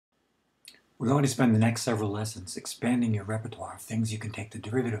We're going to spend the next several lessons expanding your repertoire of things you can take the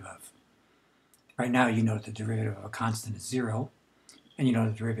derivative of. Right now you know that the derivative of a constant is 0, and you know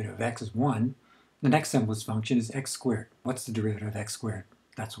the derivative of x is 1. The next simplest function is x squared. What's the derivative of x squared?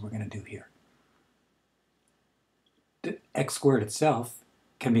 That's what we're going to do here. The x squared itself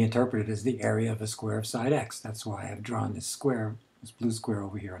can be interpreted as the area of a square of side x. That's why I have drawn this square, this blue square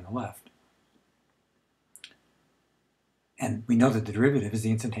over here on the left. And we know that the derivative is the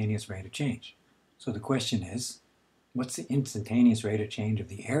instantaneous rate of change. So the question is, what's the instantaneous rate of change of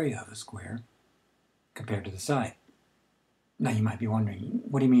the area of a square compared to the side? Now you might be wondering,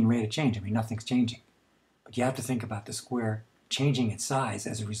 what do you mean rate of change? I mean, nothing's changing. But you have to think about the square changing its size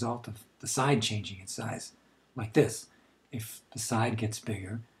as a result of the side changing its size, like this. If the side gets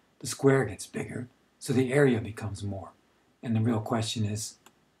bigger, the square gets bigger, so the area becomes more. And the real question is,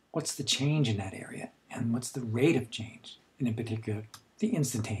 what's the change in that area? And what's the rate of change? And in particular, the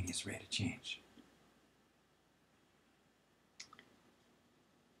instantaneous rate of change.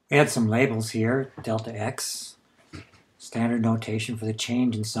 We had some labels here, delta x, standard notation for the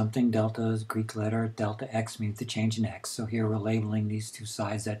change in something. Delta is a Greek letter, delta x means the change in x. So here we're labeling these two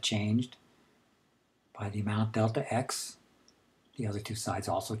sides that changed by the amount delta x. The other two sides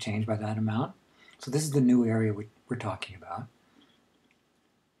also changed by that amount. So this is the new area we're talking about.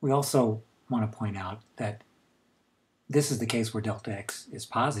 We also want to point out that this is the case where delta x is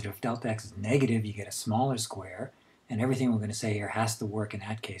positive. If delta x is negative, you get a smaller square, and everything we're going to say here has to work in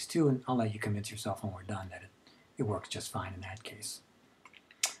that case too, and I'll let you convince yourself when we're done that it works just fine in that case.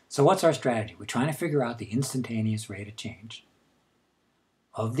 So what's our strategy? We're trying to figure out the instantaneous rate of change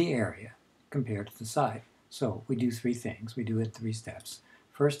of the area compared to the side. So we do three things. We do it in 3 steps.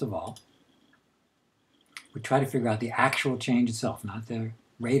 First of all, we try to figure out the actual change itself, not the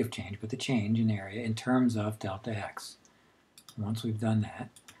rate of change, but the change in area in terms of delta x. Once we've done that,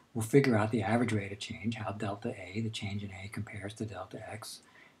 we'll figure out the average rate of change, how delta a, the change in a, compares to delta x.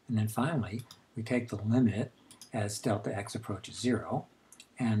 And then finally, we take the limit as delta x approaches 0,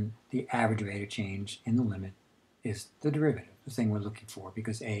 and the average rate of change in the limit is the derivative, the thing we're looking for,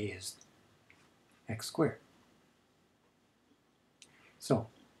 because a is x squared. So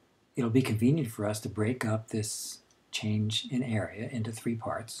it'll be convenient for us to break up this change in area into 3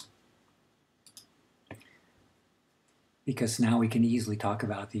 parts, because now we can easily talk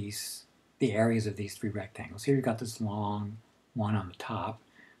about the areas of these 3 rectangles. Here you've got this long one on the top,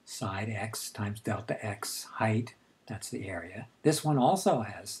 side x times delta x height, that's the area. This one also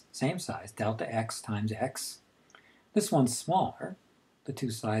has same size, delta x times x. This one's smaller. The 2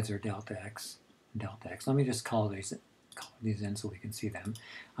 sides are delta x and delta x. Let me just color these in so we can see them.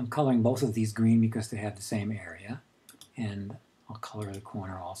 I'm coloring both of these green because they have the same area, and I'll color the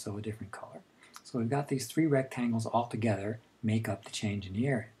corner also a different color. So we've got these 3 rectangles all together make up the change in the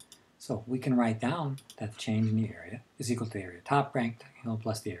area. So we can write down that the change in the area is equal to the area of the top rectangle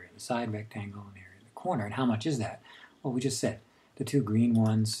plus the area of the side rectangle and the area of the corner. And how much is that? Well, we just said the 2 green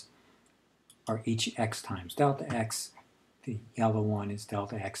ones are each x times delta x. The yellow one is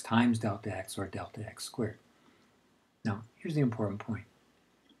delta x times delta x, or delta x squared. Now, here's the important point.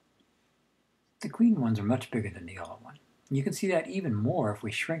 The green ones are much bigger than the yellow one. And you can see that even more if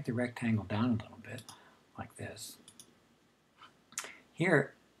we shrink the rectangle down a little bit, like this.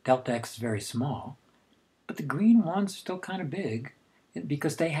 Here, delta x is very small, but the green ones are still kind of big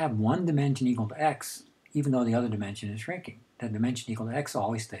because they have one dimension equal to x, even though the other dimension is shrinking. The dimension equal to x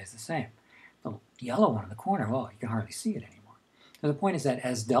always stays the same. The yellow one in the corner, well, you can hardly see it anymore. So the point is that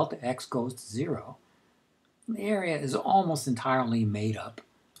as delta x goes to 0, the area is almost entirely made up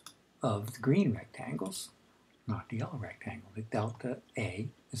of the green rectangles, not the yellow rectangle. The delta a,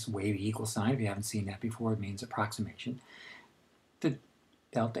 this wavy equal sign, if you haven't seen that before, it means approximation. The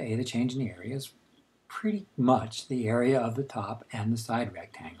delta a, the change in the area, is pretty much the area of the top and the side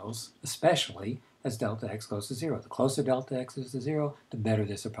rectangles, especially as delta x goes to 0. The closer delta x is to 0, the better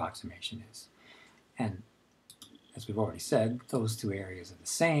this approximation is. And as we've already said, those 2 areas are the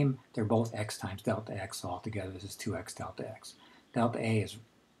same. They're both x times delta x altogether. This is 2x delta x. Delta a is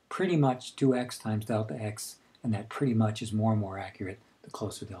pretty much 2x times delta x, and that pretty much is more and more accurate the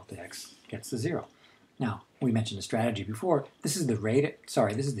closer delta x gets to 0. Now, we mentioned the strategy before. This is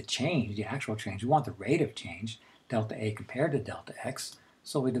the change, the actual change. We want the rate of change, delta a compared to delta x,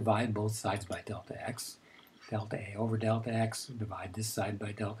 so we divide both sides by delta x. Delta a over delta x, divide this side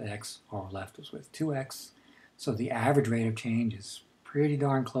by delta x, all we're left is with 2x. So the average rate of change is pretty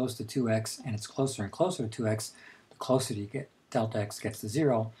darn close to 2x, and it's closer and closer to 2x the closer you get delta x gets to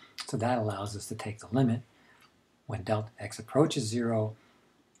 0. So that allows us to take the limit. When delta x approaches 0,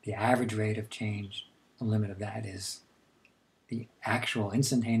 the average rate of change, the limit of that is the actual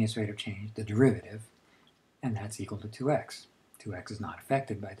instantaneous rate of change, the derivative, and that's equal to 2x. 2x is not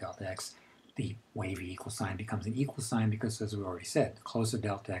affected by delta x. The wavy equal sign becomes an equal sign because, as we already said, the closer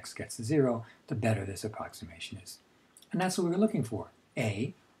delta x gets to 0, the better this approximation is. And that's what we were looking for.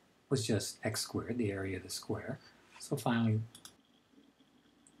 A was just x squared, the area of the square. So finally,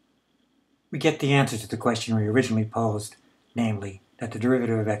 we get the answer to the question we originally posed, namely that the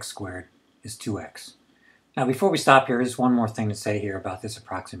derivative of x squared is 2x. Now, before we stop here, there's one more thing to say here about this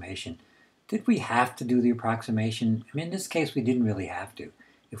approximation. Did we have to do the approximation? I mean, in this case, we didn't really have to.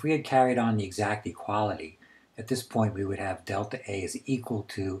 If we had carried on the exact equality, at this point we would have delta A is equal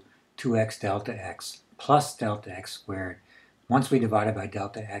to 2x delta x plus delta x squared. Once we divided by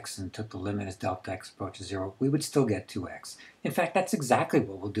delta x and took the limit as delta x approaches 0, we would still get 2x. In fact, that's exactly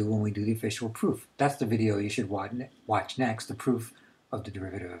what we'll do when we do the official proof. That's the video you should watch next, the proof of the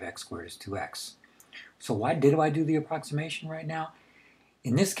derivative of x squared is 2x. So why did I do the approximation right now?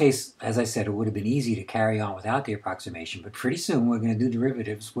 In this case, as I said, it would have been easy to carry on without the approximation, but pretty soon we're going to do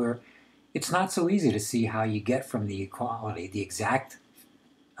derivatives where it's not so easy to see how you get from the equality, the exact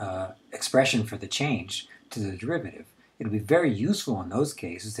expression for the change, to the derivative. It'll be very useful in those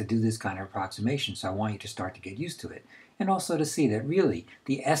cases to do this kind of approximation, so I want you to start to get used to it. And also to see that really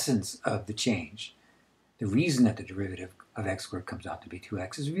the essence of the change, the reason that the derivative of x squared comes out to be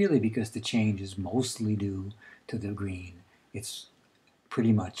 2x is really because the change is mostly due to the green. It's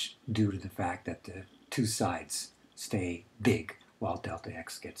pretty much due to the fact that the two sides stay big while delta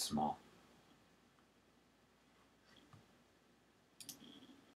x gets small.